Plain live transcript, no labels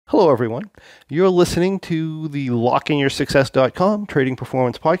Hello, everyone. You're listening to the LockInYourSuccess.com Trading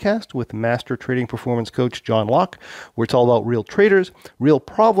Performance Podcast with Master Trading Performance Coach John Locke, where it's all about real traders, real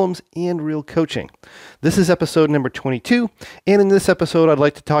problems, and real coaching. This is episode number 22, and in this episode, I'd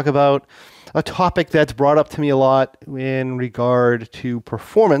like to talk about a topic that's brought up to me a lot in regard to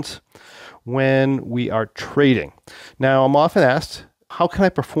performance when we are trading. Now, I'm often asked, how can I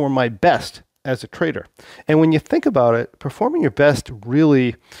perform my best as a trader? And when you think about it, performing your best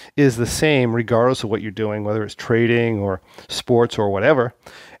really is the same regardless of what you're doing, whether it's trading or sports or whatever.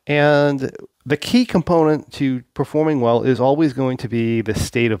 And the key component to performing well is always going to be the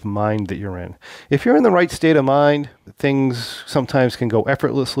state of mind that you're in. If you're in the right state of mind, things sometimes can go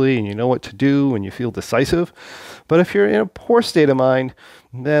effortlessly and you know what to do and you feel decisive. But if you're in a poor state of mind,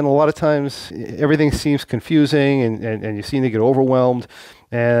 then a lot of times everything seems confusing and you seem to get overwhelmed.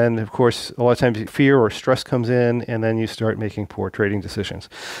 And of course, a lot of times fear or stress comes in and then you start making poor trading decisions.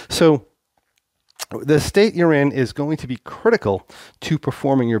 So the state you're in is going to be critical to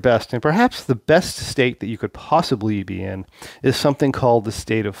performing your best. And perhaps the best state that you could possibly be in is something called the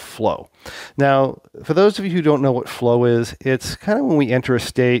state of flow. Now, for those of you who don't know what flow is, it's kind of when we enter a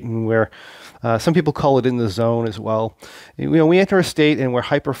state and where some people call it in the zone as well. We enter a state and we're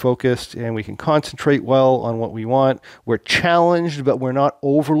hyper-focused and we can concentrate well on what we want. We're challenged, but we're not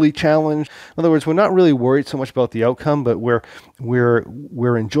overly challenged. In other words, we're not really worried so much about the outcome, but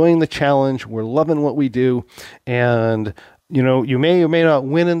we're enjoying the challenge. We're loving what we do. And you may or may not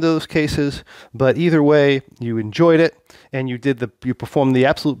win in those cases, but either way, you enjoyed it and you performed the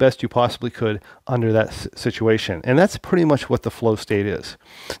absolute best you possibly could under that situation. And that's pretty much what the flow state is.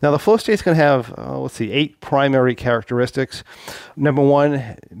 Now, the flow state is going to have, 8 primary characteristics. Number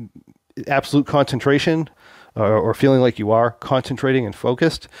 1, absolute concentration, or feeling like you are concentrating and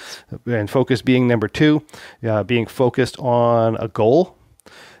focused being number 2, being focused on a goal.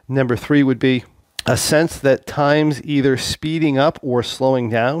 Number 3 would be a sense that time's either speeding up or slowing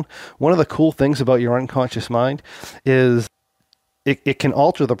down. One of the cool things about your unconscious mind is it can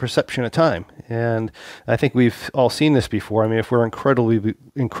alter the perception of time. And I think we've all seen this before. I mean, if we're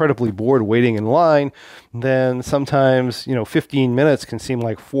incredibly bored waiting in line, then sometimes, 15 minutes can seem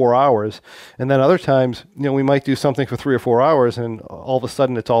like 4 hours. And then other times, we might do something for 3 or 4 hours and all of a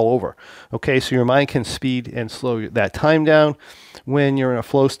sudden it's all over. Okay, so your mind can speed and slow that time down when you're in a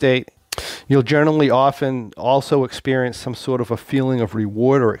flow state. You'll generally often also experience some sort of a feeling of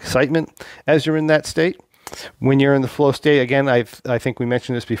reward or excitement as you're in that state. When you're in the flow state, again, I think we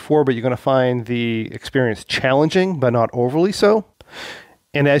mentioned this before, but you're going to find the experience challenging, but not overly so.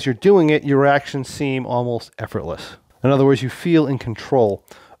 And as you're doing it, your actions seem almost effortless. In other words, you feel in control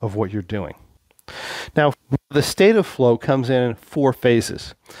of what you're doing. Now, the state of flow comes in 4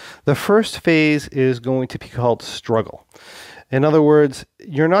 phases. The first phase is going to be called struggle. In other words,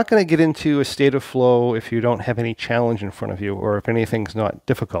 you're not going to get into a state of flow if you don't have any challenge in front of you or if anything's not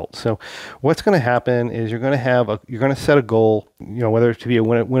difficult. So what's going to happen is you're going to set a goal, whether it to be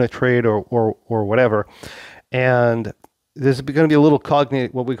win a trade or whatever. And there's going to be a little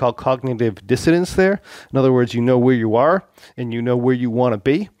what we call cognitive dissonance there. In other words, you know where you are and you know where you want to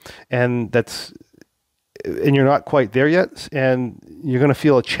be. And you're not quite there yet. And you're going to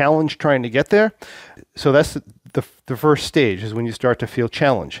feel a challenge trying to get there. So that's the first stage is when you start to feel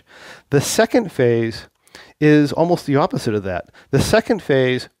challenge. The second phase is almost the opposite of that. The second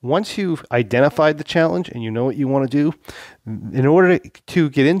phase, once you've identified the challenge and you know what you want to do, in order to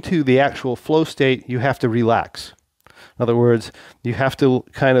get into the actual flow state, you have to relax. In other words, you have to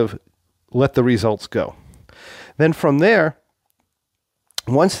kind of let the results go. Then from there,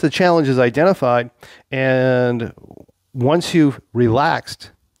 once the challenge is identified and once you've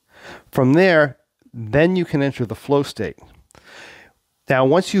relaxed, from there, then you can enter the flow state. Now,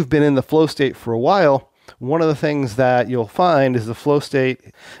 once you've been in the flow state for a while, one of the things that you'll find is the flow state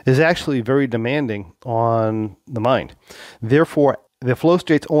is actually very demanding on the mind. Therefore, the flow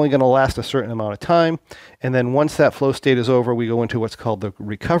state's only going to last a certain amount of time. And then once that flow state is over, we go into what's called the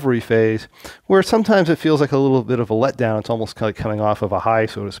recovery phase, where sometimes it feels like a little bit of a letdown. It's almost like coming off of a high,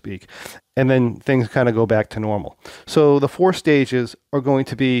 so to speak. And then things kind of go back to normal. So the 4 stages are going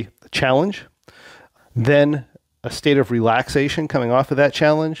to be a challenge, then a state of relaxation coming off of that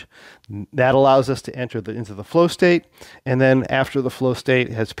challenge. That allows us to enter into the flow state. And then after the flow state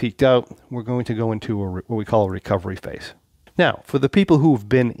has peaked out, we're going to go into what we call a recovery phase. Now, for the people who've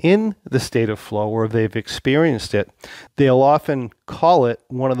been in the state of flow or they've experienced it, they'll often call it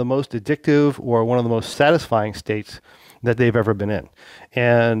one of the most addictive or one of the most satisfying states that they've ever been in.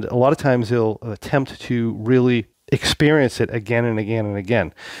 And a lot of times they'll attempt to really experience it again and again and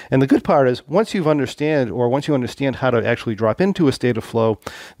again. And the good part is once you understand how to actually drop into a state of flow,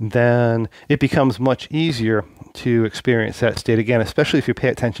 then it becomes much easier to experience that state again, especially if you pay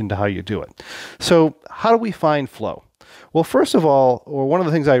attention to how you do it. So how do we find flow? Well, first of all, or one of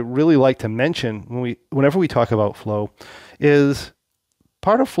the things I really like to mention whenever we talk about flow is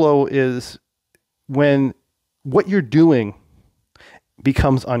part of flow is when what you're doing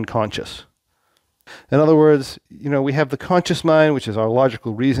becomes unconscious. In other words, we have the conscious mind, which is our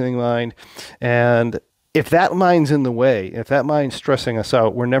logical reasoning mind. And if that mind's in the way, if that mind's stressing us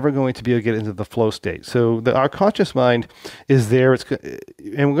out, we're never going to be able to get into the flow state. So our conscious mind is there,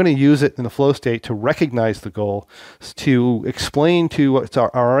 and we're going to use it in the flow state to recognize the goal, to explain to what's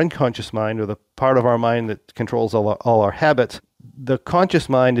our unconscious mind, or the part of our mind that controls all our habits. The conscious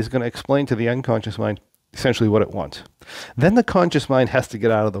mind is going to explain to the unconscious mind essentially what it wants. Then the conscious mind has to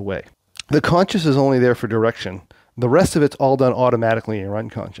get out of the way. The conscious is only there for direction. The rest of it's all done automatically in your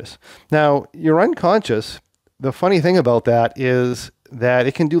unconscious. Now, your unconscious, the funny thing about that is that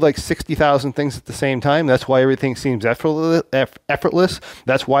it can do like 60,000 things at the same time. That's why everything seems effortless.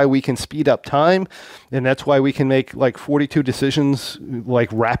 That's why we can speed up time. And that's why we can make like 42 decisions like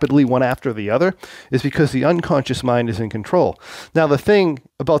rapidly one after the other, is because the unconscious mind is in control. Now, the thing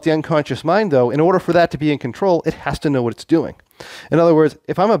about the unconscious mind, though, in order for that to be in control, it has to know what it's doing. In other words,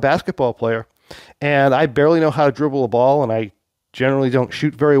 if I'm a basketball player and I barely know how to dribble a ball, and I generally don't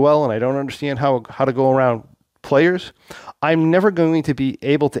shoot very well, and I don't understand how to go around players, I'm never going to be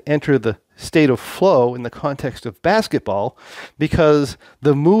able to enter the state of flow in the context of basketball, because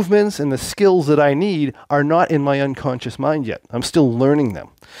the movements and the skills that I need are not in my unconscious mind yet. I'm still learning them.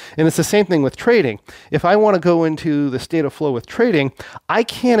 And it's the same thing with trading. If I want to go into the state of flow with trading, I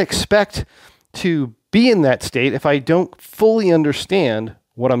can't expect to be in that state if I don't fully understand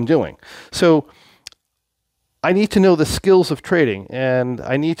what I'm doing. So I need to know the skills of trading, and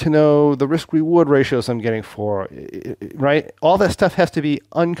I need to know the risk-reward ratios I'm getting for, right? All that stuff has to be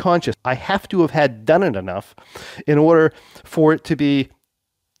unconscious. I have to have done it enough in order for it to be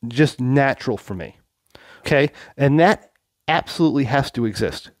just natural for me, okay? And that absolutely has to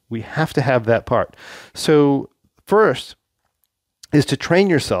exist. We have to have that part. So first is to train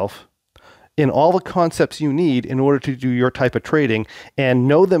yourself in all the concepts you need in order to do your type of trading, and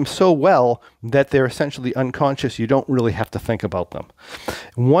know them so well that they're essentially unconscious. You don't really have to think about them.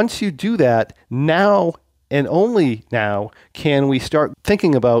 Once you do that, now and only now can we start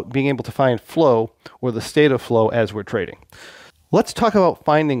thinking about being able to find flow, or the state of flow, as we're trading. Let's talk about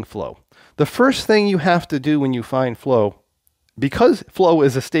finding flow. The first thing you have to do when you find flow, because flow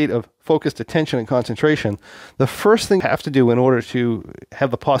is a state of focused attention and concentration, the first thing you have to do in order to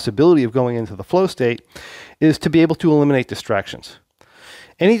have the possibility of going into the flow state is to be able to eliminate distractions.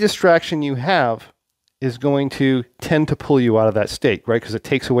 Any distraction you have is going to tend to pull you out of that state, right? Because it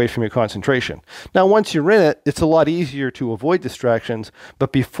takes away from your concentration. Now, once you're in it, it's a lot easier to avoid distractions,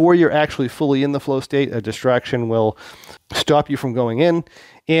 but before you're actually fully in the flow state, a distraction will stop you from going in.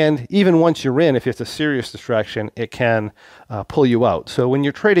 And even once you're in, if it's a serious distraction, it can pull you out. So when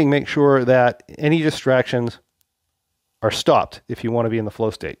you're trading, make sure that any distractions are stopped if you want to be in the flow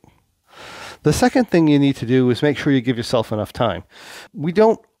state. The second thing you need to do is make sure you give yourself enough time. We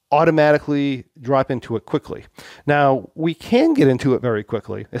don't automatically drop into it quickly. Now, we can get into it very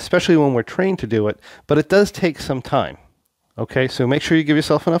quickly, especially when we're trained to do it, but it does take some time. Okay, so make sure you give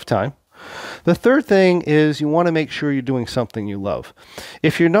yourself enough time. The third thing is you want to make sure you're doing something you love.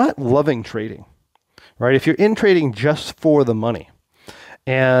 If you're not loving trading, right? If you're in trading just for the money,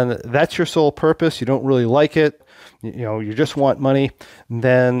 and that's your sole purpose, you don't really like it, you just want money,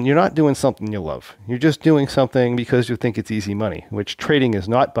 then you're not doing something you love. You're just doing something because you think it's easy money, which trading is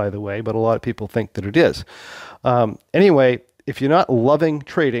not, by the way, but a lot of people think that it is. Anyway, if you're not loving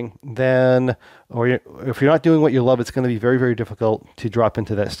trading, then, if you're not doing what you love, it's going to be very, very difficult to drop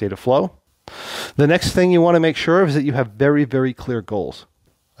into that state of flow. The next thing you want to make sure of is that you have very, very clear goals.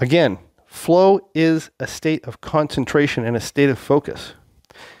 Again, flow is a state of concentration and a state of focus.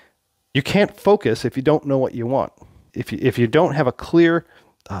 You can't focus if you don't know what you want. If you don't have a clear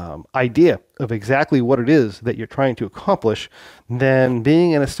idea of exactly what it is that you're trying to accomplish, then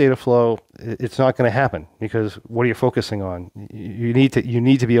being in a state of flow, it's not going to happen, because what are you focusing on? You need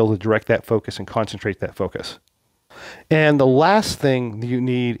to be able to direct that focus and concentrate that focus. And the last thing that you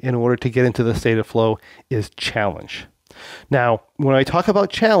need in order to get into the state of flow is challenge. Now, when I talk about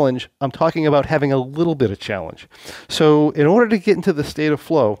challenge, I'm talking about having a little bit of challenge. So in order to get into the state of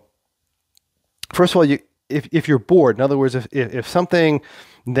flow, first of all, if you're bored, in other words,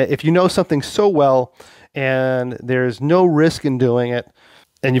 if you know something so well and there's no risk in doing it,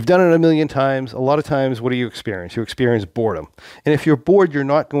 and you've done it a million times, a lot of times, what do you experience? You experience boredom. And if you're bored, you're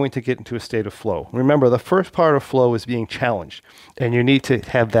not going to get into a state of flow. Remember, the first part of flow is being challenged, and you need to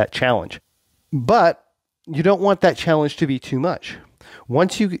have that challenge. But you don't want that challenge to be too much.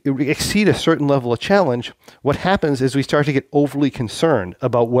 Once you exceed a certain level of challenge, what happens is we start to get overly concerned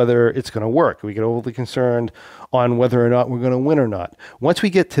about whether it's going to work. We get overly concerned on whether or not we're going to win or not. Once we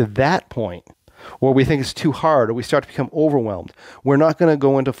get to that point, or we think it's too hard, or we start to become overwhelmed, we're not going to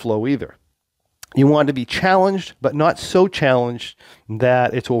go into flow either. You want to be challenged, but not so challenged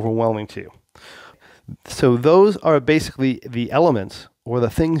that it's overwhelming to you. So those are basically the elements or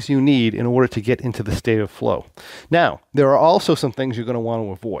the things you need in order to get into the state of flow. Now, there are also some things you're going to want to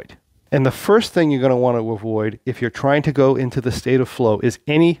avoid. And the first thing you're going to want to avoid if you're trying to go into the state of flow is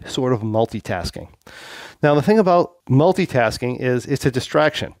any sort of multitasking. Now, the thing about multitasking is it's a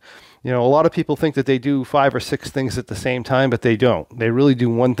distraction. You know, a lot of people think that they do 5 or 6 things at the same time, but they don't. They really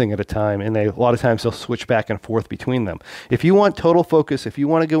do one thing at a time, and a lot of times they'll switch back and forth between them. If you want total focus, if you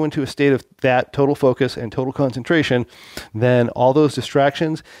want to go into a state of that total focus and total concentration, then all those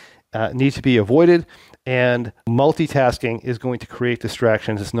distractions need to be avoided, and multitasking is going to create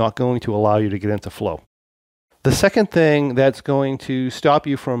distractions. It's not going to allow you to get into flow. The second thing that's going to stop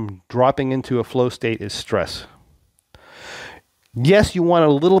you from dropping into a flow state is stress. Yes, you want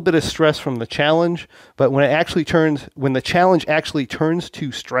a little bit of stress from the challenge, but when the challenge actually turns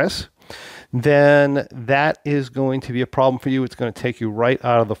to stress, then that is going to be a problem for you. It's going to take you right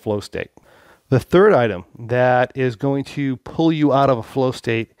out of the flow state. The third item that is going to pull you out of a flow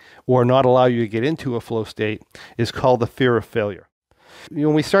state or not allow you to get into a flow state is called the fear of failure.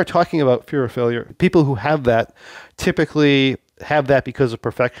 When we start talking about fear of failure, people who have that typically have that because of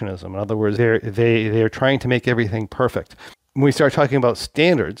perfectionism. In other words, they're trying to make everything perfect. When we start talking about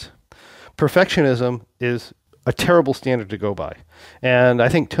standards, perfectionism is a terrible standard to go by. And I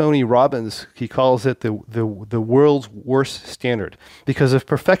think Tony Robbins, he calls it the world's worst standard. Because if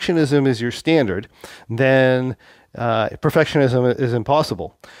perfectionism is your standard, then perfectionism is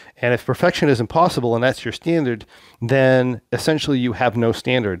impossible. And if perfection is impossible and that's your standard, then essentially you have no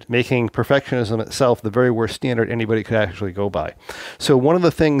standard, making perfectionism itself the very worst standard anybody could actually go by. So one of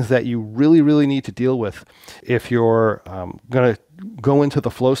the things that you really, really need to deal with if you're going to go into the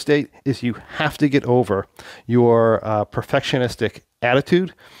flow state is you have to get over your perfectionistic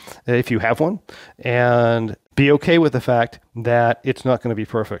attitude, if you have one, and be okay with the fact that it's not going to be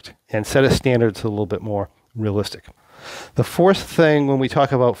perfect, and set a standard that's a little bit more realistic. The fourth thing when we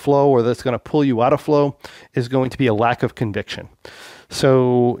talk about flow, or that's going to pull you out of flow, is going to be a lack of conviction.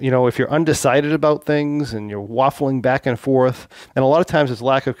 So, if you're undecided about things and you're waffling back and forth, and a lot of times it's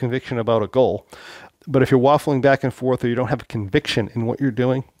lack of conviction about a goal, but if you're waffling back and forth or you don't have a conviction in what you're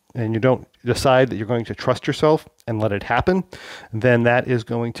doing, and you don't decide that you're going to trust yourself and let it happen, then that is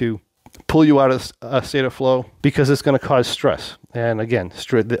going to pull you out of a state of flow, because it's going to cause stress. And again,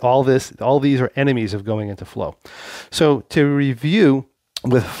 all these are enemies of going into flow. So to review,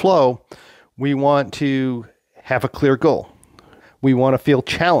 with flow, we want to have a clear goal. We want to feel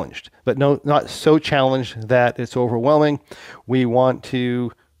challenged, but not so challenged that it's overwhelming. We want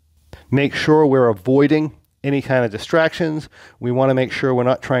to make sure we're avoiding any kind of distractions. We want to make sure we're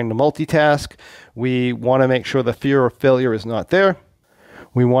not trying to multitask. We want to make sure the fear of failure is not there.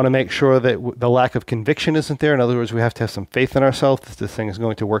 We want to make sure that the lack of conviction isn't there. In other words, we have to have some faith in ourselves that this thing is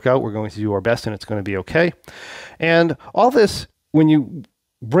going to work out. We're going to do our best and it's going to be okay. And all this, when you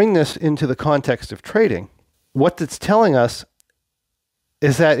bring this into the context of trading, what it's telling us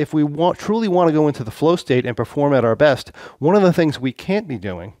is that if we truly want to go into the flow state and perform at our best, one of the things we can't be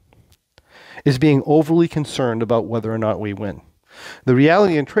doing is being overly concerned about whether or not we win. The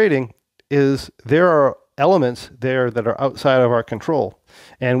reality in trading is there are elements there that are outside of our control,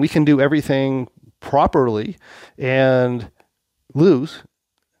 and we can do everything properly and lose.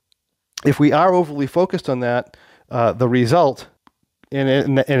 If we are overly focused on that, the result,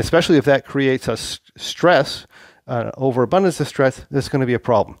 and especially if that creates us stress, overabundance of stress, that's going to be a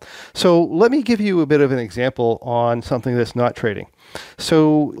problem. So let me give you a bit of an example on something that's not trading.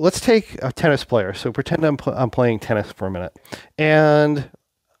 So let's take a tennis player. So pretend I'm playing tennis for a minute, and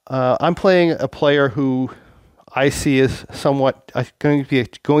I'm playing a player who I see as somewhat going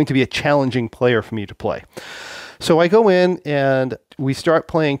to be a challenging player for me to play. So I go in and we start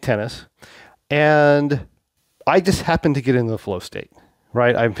playing tennis, and I just happen to get into the flow state,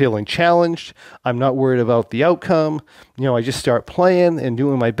 right? I'm feeling challenged. I'm not worried about the outcome. I just start playing and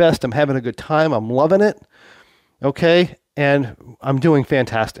doing my best. I'm having a good time. I'm loving it. Okay. And I'm doing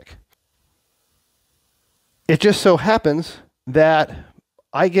fantastic. It just so happens that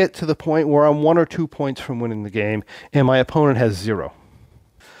I get to the point where I'm 1 or 2 points from winning the game, and my opponent has 0.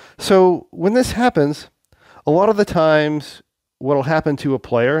 So when this happens, a lot of the times what will happen to a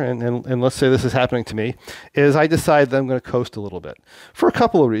player, and let's say this is happening to me, is I decide that I'm going to coast a little bit for a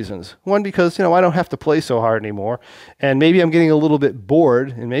couple of reasons. One, because I don't have to play so hard anymore, and maybe I'm getting a little bit bored,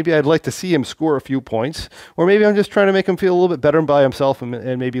 and maybe I'd like to see him score a few points, or maybe I'm just trying to make him feel a little bit better by himself,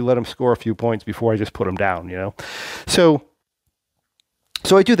 and maybe let him score a few points before I just put him down. So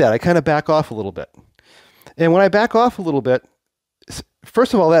I do that. I kind of back off a little bit, and when I back off a little bit,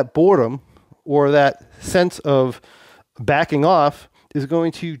 first of all, that boredom or that sense of backing off is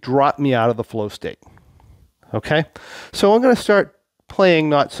going to drop me out of the flow state. Okay? So I'm going to start playing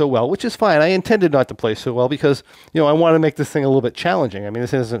not so well, which is fine. I intended not to play so well because, I want to make this thing a little bit challenging. I mean,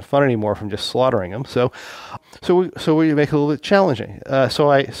 this isn't fun anymore from just slaughtering them. So we make it a little bit challenging.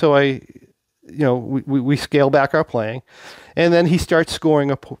 We scale back our playing, and then he starts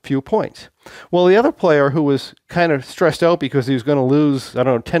scoring a few points. Well, the other player who was kind of stressed out because he was going to lose,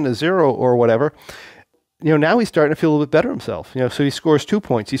 10-0 or whatever, now he's starting to feel a little bit better himself. So he scores 2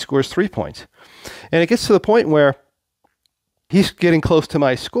 points, he scores 3 points. And it gets to the point where he's getting close to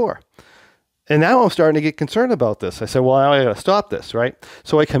my score. And now I'm starting to get concerned about this. I said, well, now I got to stop this, right?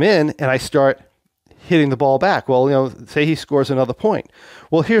 So I come in and I start hitting the ball back. Well, say he scores another point.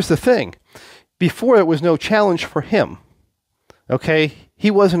 Well, here's the thing. Before, it was no challenge for him. Okay?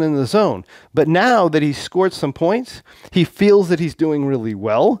 He wasn't in the zone. But now that he's scored some points, he feels that he's doing really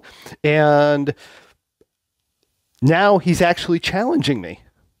well. And now he's actually challenging me.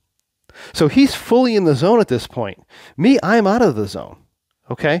 So he's fully in the zone at this point. Me, I'm out of the zone.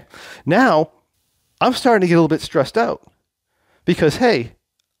 Okay? Now, I'm starting to get a little bit stressed out because, hey,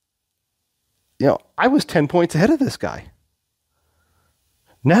 I was 10 points ahead of this guy.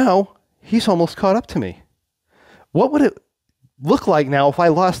 Now, he's almost caught up to me. What would it look like now if I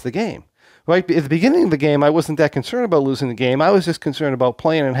lost the game? Right? At the beginning of the game, I wasn't that concerned about losing the game. I was just concerned about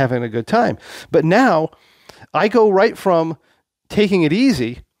playing and having a good time. But now, I go right from taking it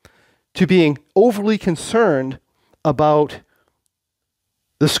easy to being overly concerned about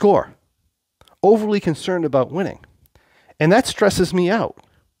the score, overly concerned about winning. And that stresses me out.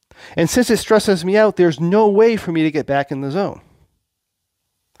 And since it stresses me out, there's no way for me to get back in the zone.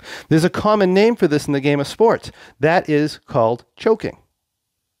 There's a common name for this in the game of sports. That is called choking.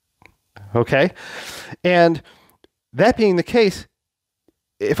 Okay? And that being the case,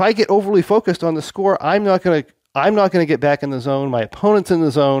 if I get overly focused on the score, I'm not going to get back in the zone. My opponent's in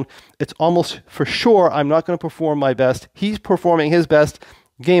the zone. It's almost for sure I'm not going to perform my best. He's performing his best.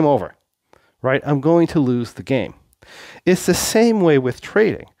 Game over. Right? I'm going to lose the game. It's the same way with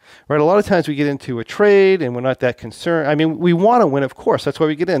trading. Right? A lot of times we get into a trade and we're not that concerned. I mean, we want to win, of course. That's why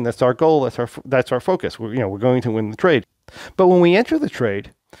we get in. That's our goal. That's our focus. We're going to win the trade. But when we enter the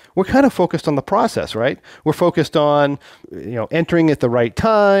trade, we're kind of focused on the process, right? We're focused on, entering at the right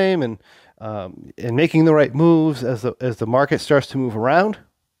time and making the right moves as the market starts to move around.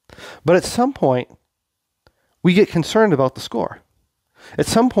 But at some point, we get concerned about the score. At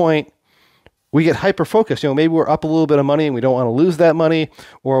some point, we get hyper-focused. Maybe we're up a little bit of money and we don't want to lose that money,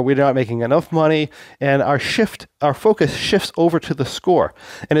 or we're not making enough money, and our focus shifts over to the score.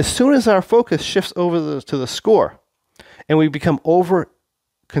 And as soon as our focus shifts over to the score, and we become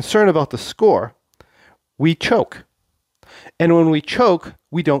concerned about the score, we choke. And when we choke,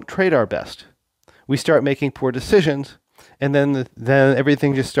 we don't trade our best. We start making poor decisions, and then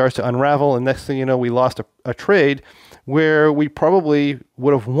everything just starts to unravel, and next thing you know, we lost a trade where we probably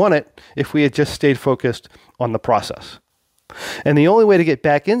would have won it if we had just stayed focused on the process. And the only way to get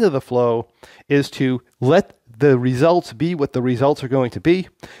back into the flow is to let the results be what the results are going to be,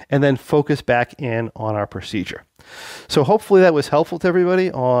 and then focus back in on our procedure. So hopefully that was helpful to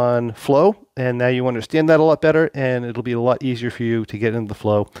everybody on flow, and now you understand that a lot better, and it'll be a lot easier for you to get into the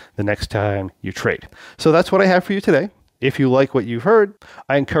flow the next time you trade. So that's what I have for you today. If you like what you've heard,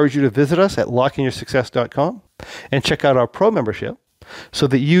 I encourage you to visit us at lockingyoursuccess.com and check out our pro membership so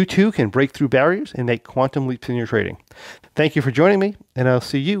that you too can break through barriers and make quantum leaps in your trading. Thank you for joining me, and I'll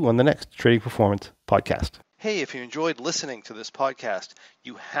see you on the next Trading Performance podcast. Hey, if you enjoyed listening to this podcast,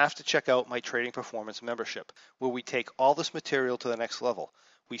 you have to check out my Trading Performance membership, where we take all this material to the next level.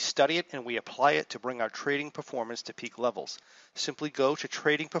 We study it and we apply it to bring our trading performance to peak levels. Simply go to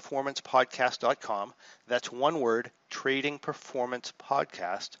tradingperformancepodcast.com. That's one word,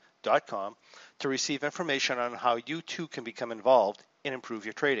 tradingperformancepodcast.com, to receive information on how you too can become involved and improve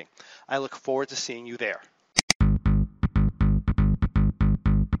your trading. I look forward to seeing you there.